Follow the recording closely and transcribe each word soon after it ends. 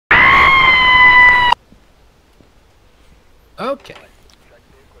Okay.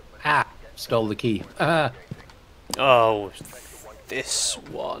 Ah, stole the key. Oh, this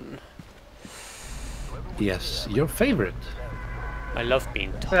one. Yes, your favorite. I love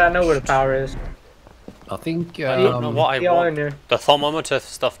being Yeah, I know where the touched. power is. I think. I don't know what I See all in want. there. The thermometer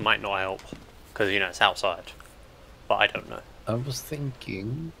stuff might not help, because, you know, it's outside. But I don't know. I was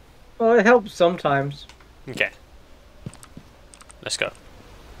thinking. Well, it helps sometimes. Okay. Let's go.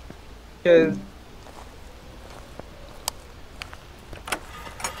 Cause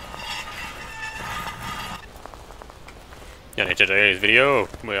And in today's video,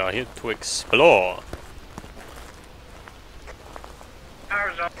 we are here to explore.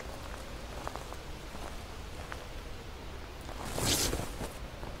 power's on.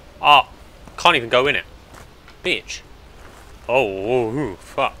 Ah, can't even go in it. Bitch. Oh,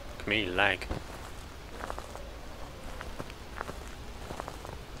 fuck me, lag.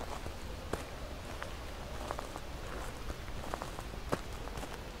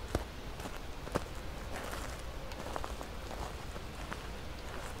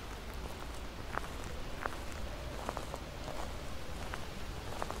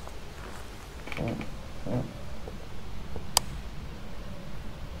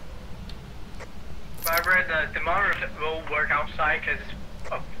 Barbara, the thermometer will work outside because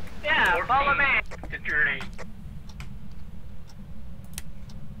of Yeah, follow me. the dirty.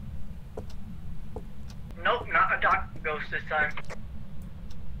 Nope, not a doc ghost this time.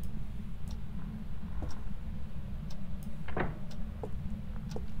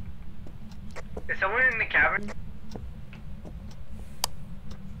 Is someone in the cabin?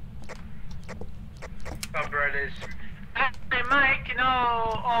 Oh, bro, it is. Hey, Mike,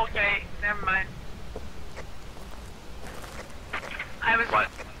 no, okay, never mind. I was... What?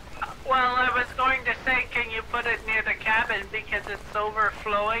 Well, I was going to say, can you put it near the cabin because it's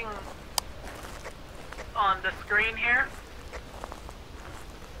overflowing on the screen here?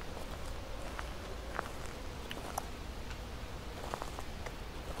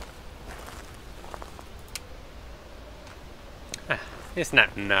 Isn't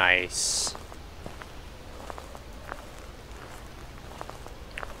that nice?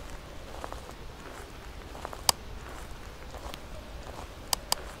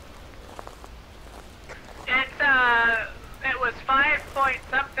 It was 5 point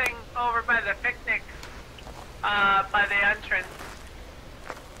something over by the picnic, by the entrance.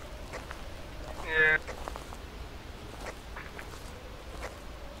 Yeah.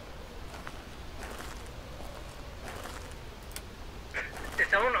 Is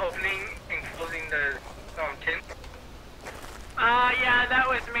someone opening and closing the tent? Yeah, that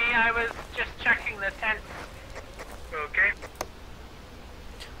was me. I was just checking the tent. Okay.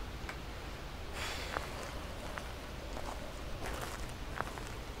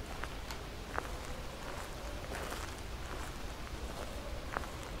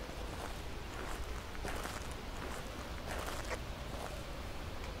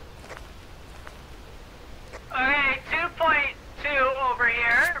 Okay, 2.2 over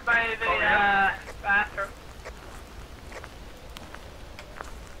here by the, bathroom.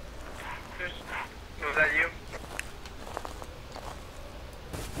 Was that you?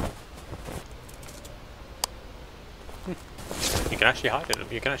 You can actually hide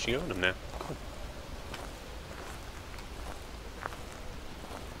it. You can actually go in them now. Cool.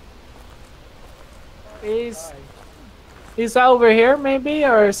 He's over here maybe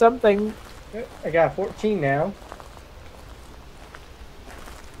or something. I got 14 now.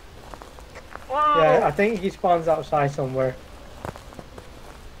 Whoa! Yeah, I think he spawns outside somewhere.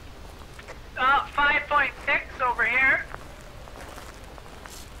 5.6 over here.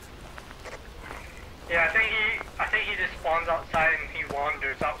 Yeah, I think he just spawns outside and he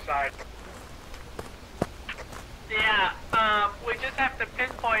wanders outside. Yeah, we just have to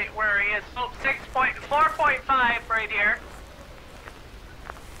pinpoint where he is. So 4.5 right here.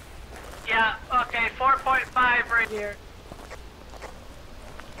 Yeah, okay, 4.5 right here.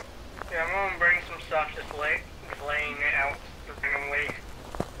 Yeah, I'm gonna bring some stuff just laying it out randomly.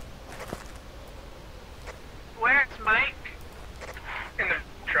 Where's Mike? In the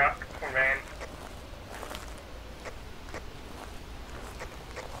truck or van.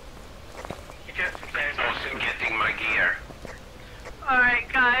 He took some things. Also getting my gear. Alright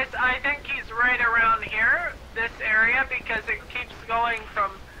guys, I think he's right around here, this area, because it keeps going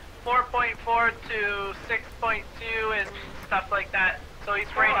from 4.4 to 6.2 and stuff like that. So he's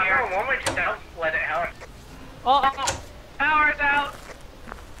right here. I don't want me to let it out. Oh, power's out!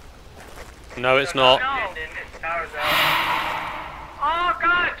 No, it's not. No. It's power's out. Oh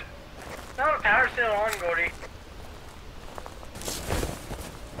god! No, power's still on, Gordy.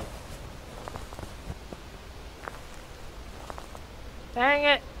 Dang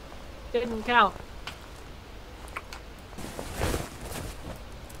it! Didn't count.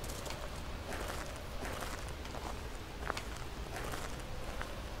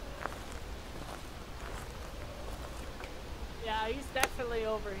 Yeah, he's definitely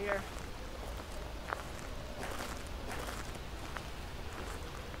over here.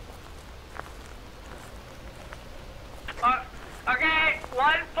 Okay,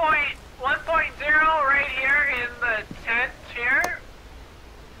 1.0 right here in the tent here.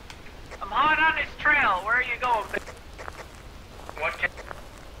 I'm hot on his trail. Where are you going? What can...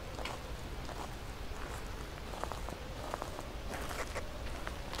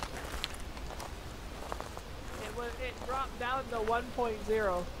 It dropped down to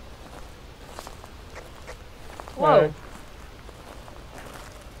 1.0. Whoa.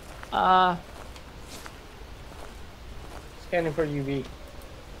 Scanning for UV.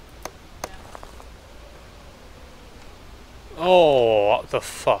 Oh, what the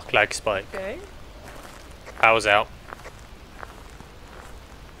fuck, lag spike. Okay. Power's out.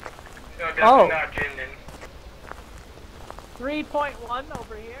 No, definitely Oh. not ginned in. 3.1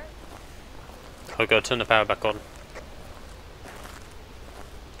 over here. I've got to turn the power back on.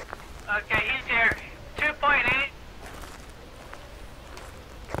 Okay, he's here. 2.8.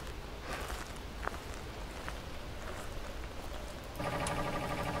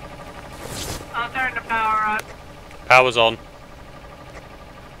 I'll turn the power on. Power's on.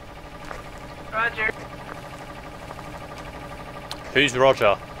 Roger. Who's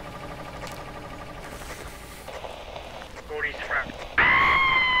Roger? Gordy's friend.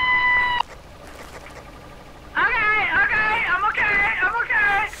 Okay, I'm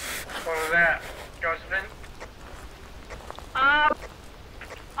okay. What was that? Josephine?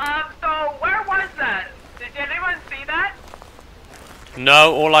 So where was that? Did anyone see that?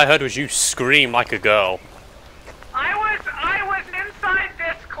 No, all I heard was you scream like a girl. I was inside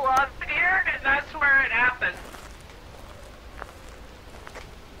this closet here, and that's where it happened.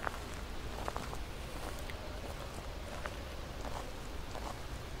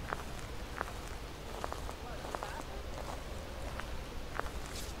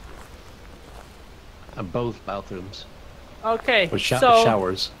 Both bathrooms. Okay, Or so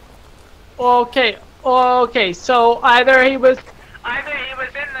showers. okay, so either he was in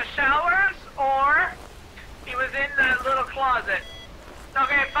the showers or he was in the little closet.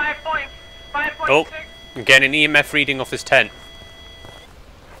 Okay, 5.6. Oh, I'm getting an EMF reading off this tent.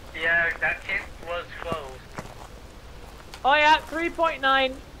 Yeah, that tent was closed. oh yeah, 3.9. I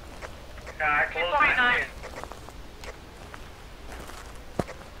closed that 2.9. tent.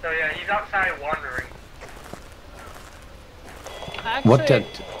 So yeah, he's outside wandering. Actually, What tent?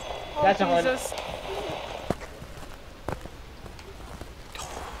 oh, That's on. Jesus.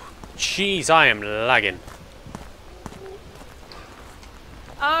 Jeez, I am lagging.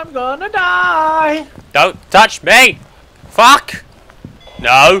 I'm gonna die. Don't touch me! Fuck!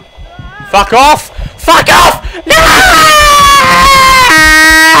 No! Fuck off! Fuck off! No!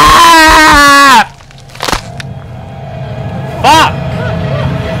 Fuck!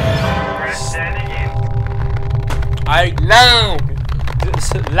 Press dead again. I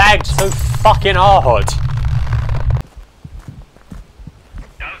lagged so fucking hard.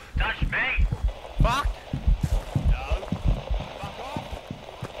 Don't touch me. Fuck!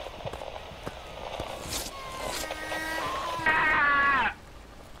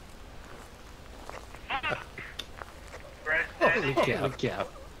 Press dead Holy again. cow.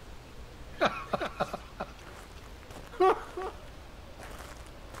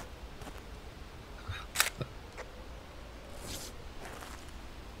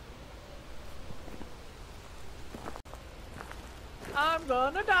 I'm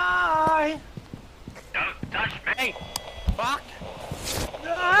gonna die. Don't touch me. Fuck!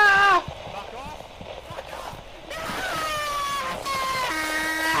 Ah!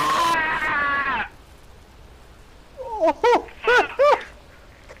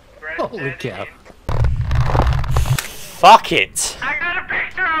 Press Holy dead cow. again. Fuck it! I got a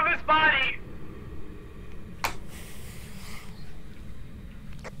picture of his body.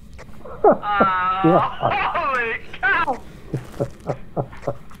 Holy cow!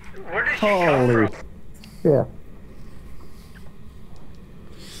 Where did she come from? Yeah.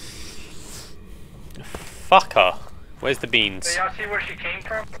 Fuck her. Where's the beans? So y'all see where she came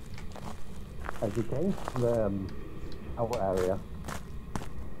from? As you came from our area.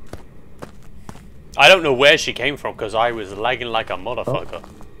 I don't know where she came from because I was lagging like a motherfucker.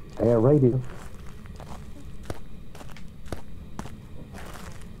 Air radio.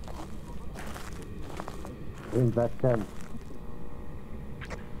 In that tent.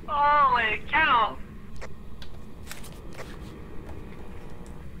 Holy cow!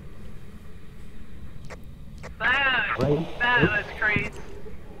 Right? That was crazy.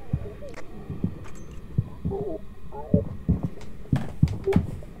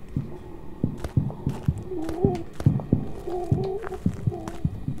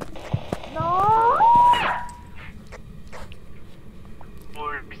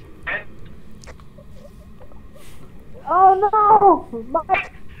 Oh no!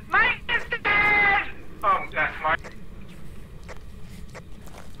 Mike! Mike is dead! That's Mike.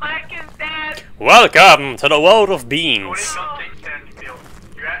 Mike is dead! Welcome to the world of What beans. is your stand field?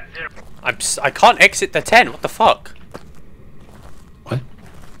 You're at 0. I can't exit the tent. What the fuck? What?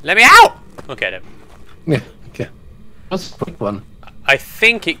 Let me out! Okay then. Yeah, okay. That's a quick one. I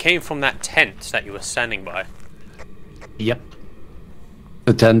think it came from that tent that you were standing by. Yep.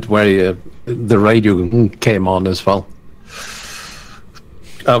 The tent where the radio came on as well.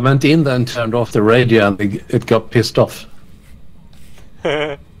 I went in there and turned off the radio and it got pissed off.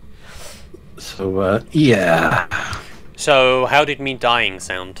 So, yeah. So, how did me dying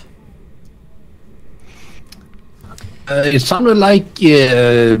sound? It sounded like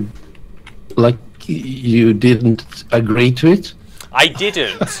you didn't agree to it. I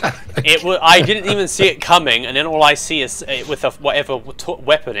didn't. I didn't even see it coming, and then all I see is it with whatever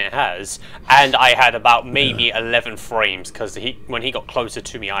weapon it has, and I had about maybe 11 frames because when he got closer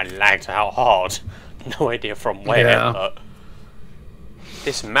to me, I lagged out hard. No idea from where. Yeah. But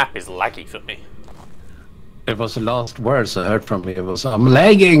this map is laggy for me. It was the last words I heard from you. It was, "I'm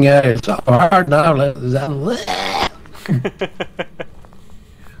lagging. It's so hard now."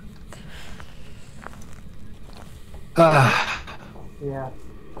 Yeah.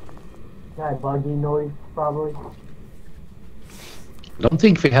 That buggy noise, probably. I don't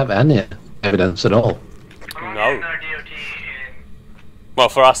think we have any evidence at all. No. Well,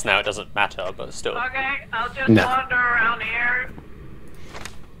 for us now it doesn't matter, but still. Okay, I'll just No. wander around here.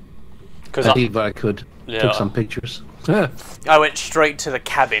 Because I did what I could. Yeah. Took some pictures. I went straight to the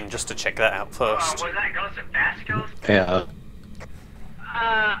cabin just to check that out first. Was that Ghost of Basco? Yeah.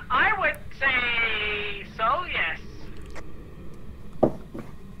 I would say so, yes.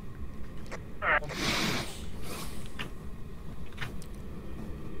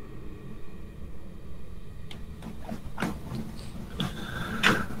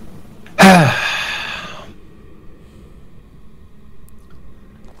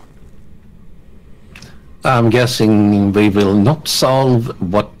 I'm guessing we will not solve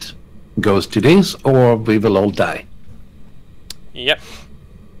what goes to this, or we will all die. Yep.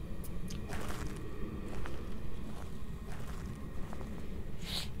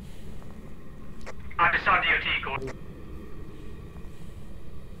 I just saw DOT go.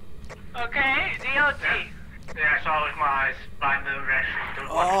 Okay, DOT. Yeah, I saw it with my eyes behind the restroom.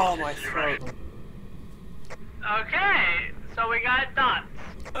 Oh, my throat. Okay, so we got dots.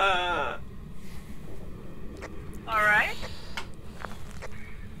 Alright.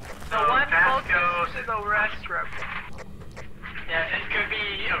 The one closest to the restroom. Yeah, it could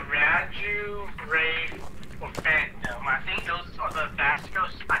be a Raju, Ray, or Phantom. I think those are the fast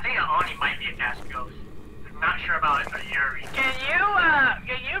ghosts. I think Ani might be a fast ghost. I'm not sure about a Yuri. Can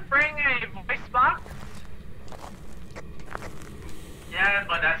you bring a voice box? Yeah,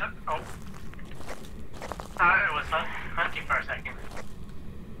 but that's a... Oh. It was hunting for a second.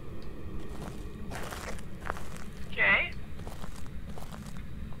 Okay.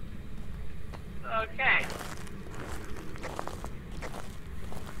 Okay.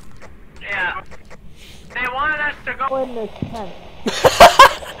 Yeah. They wanted us to go In this tent.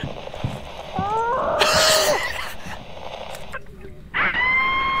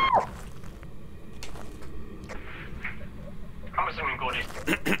 I'm assuming Gordy's.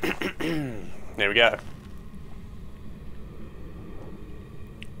 There we go.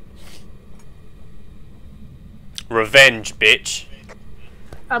 Revenge, bitch.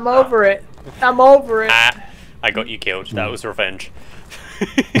 I'm over it. I'm over it. Ah, I got you killed. That was revenge.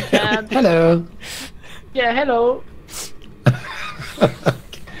 Hello. Yeah, hello.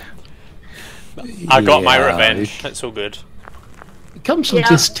 I got my Yeah, revenge. That's all good. It comes from Yeah.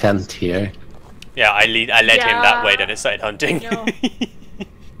 this tent here. Yeah, I led him that way, Yeah. then it started hunting. You know.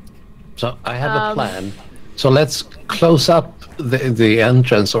 So I have a plan. So let's close up the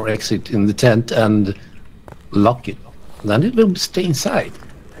entrance or exit in the tent and lock it. Then it will stay inside.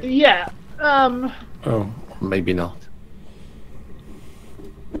 Yeah. Oh, maybe not.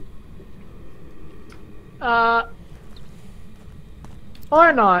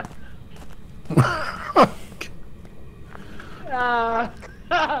 Or not.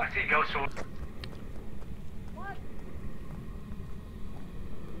 I see ghost sword.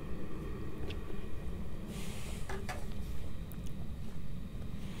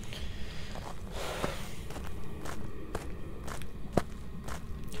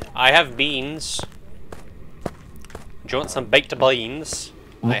 I have beans. Do you want some baked beans?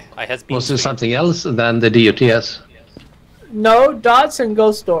 I has beans. Was there for you. something else than the DOTS? No, dots and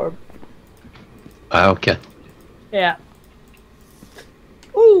ghost orb. Okay. Yeah.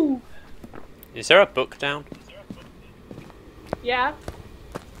 Ooh. Is there a book down? Yeah.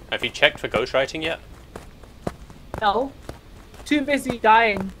 Have you checked for ghostwriting yet? No. Too busy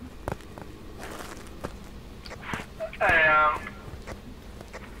dying. Hey,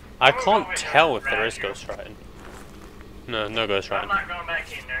 I can't tell if there is ghostwriting. No, no I'm ghostwriting. not going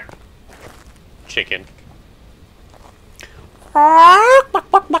back in there. Chicken.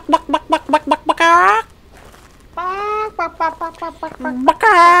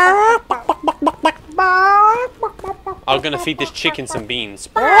 I'm gonna feed this chicken some beans.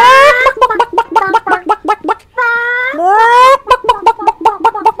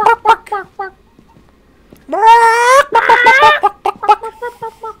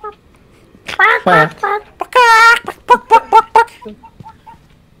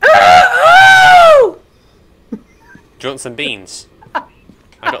 Do you want some beans?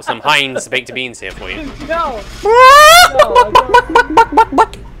 I got some Heinz baked beans here for you. No.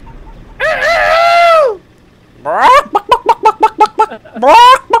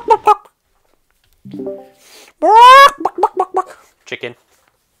 Chicken.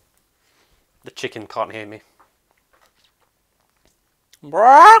 The chicken can't hear me. It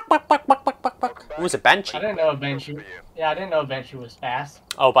was a banshee. I didn't know Banshee. Yeah, I didn't know Banshee was fast.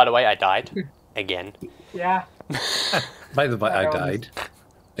 Oh, by the way, I died. Again. Yeah. By the way, I died.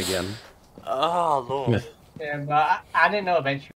 Again. Oh, Lord. Yeah, but I didn't know Banshee